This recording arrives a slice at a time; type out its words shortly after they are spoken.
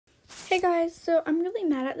Hey guys, so I'm really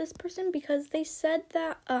mad at this person because they said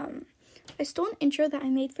that I stole an intro that I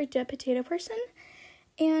made for Dead Potato Person,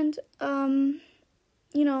 and I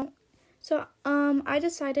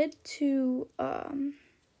decided to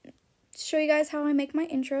show you guys how I make my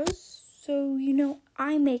intros, so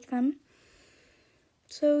I make them.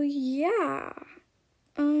 So yeah,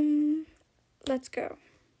 let's go.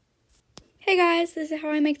 Hey guys, this is how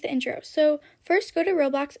I make the intro. So first go to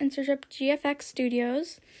Roblox and search up GFX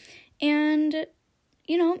Studios and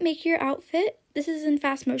make your outfit. This is in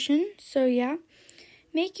fast motion, so yeah.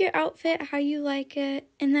 Make your outfit how you like it,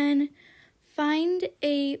 and then find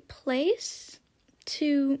a place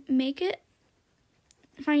to make it.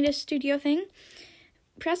 Find a studio thing.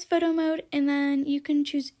 Press photo mode, and then you can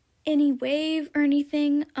choose any wave or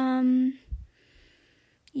anything.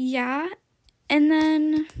 Yeah. And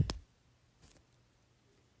then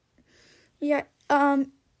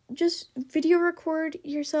just video record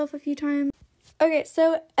yourself a few times. Okay,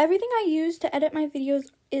 so everything I use to edit my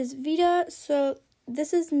videos is Vita, so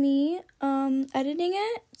this is me editing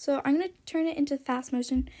it. So I'm going to turn it into fast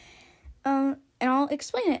motion, and I'll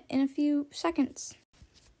explain it in a few seconds.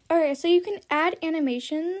 Okay, so you can add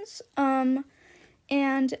animations, and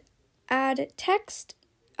add text,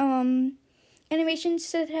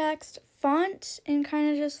 animations to text, font, and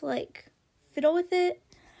kind of just like fiddle with it.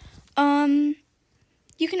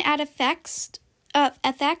 You can add effects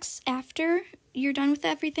after you're done with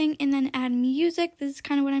everything, and then add music. This is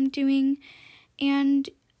kind of what I'm doing. And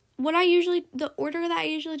the order that I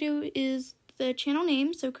usually do is the channel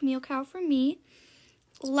name, so Camillecow for me,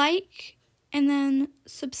 like, and then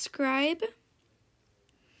subscribe,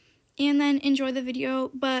 and then enjoy the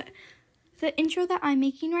video. But the intro that I'm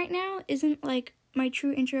making right now isn't like my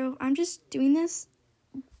true intro. I'm just doing this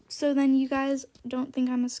so then you guys don't think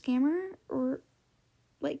I'm a scammer or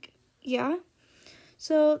yeah.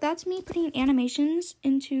 So that's me putting animations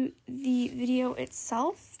into the video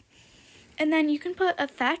itself. And then you can put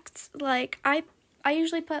effects, like I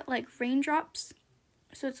usually put like raindrops,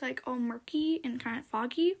 so it's like all murky and kind of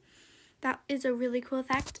foggy. That is a really cool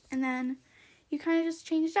effect. And then you kind of just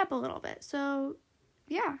change it up a little bit. So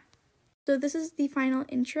yeah. So this is the final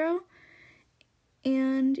intro,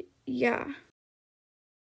 and yeah.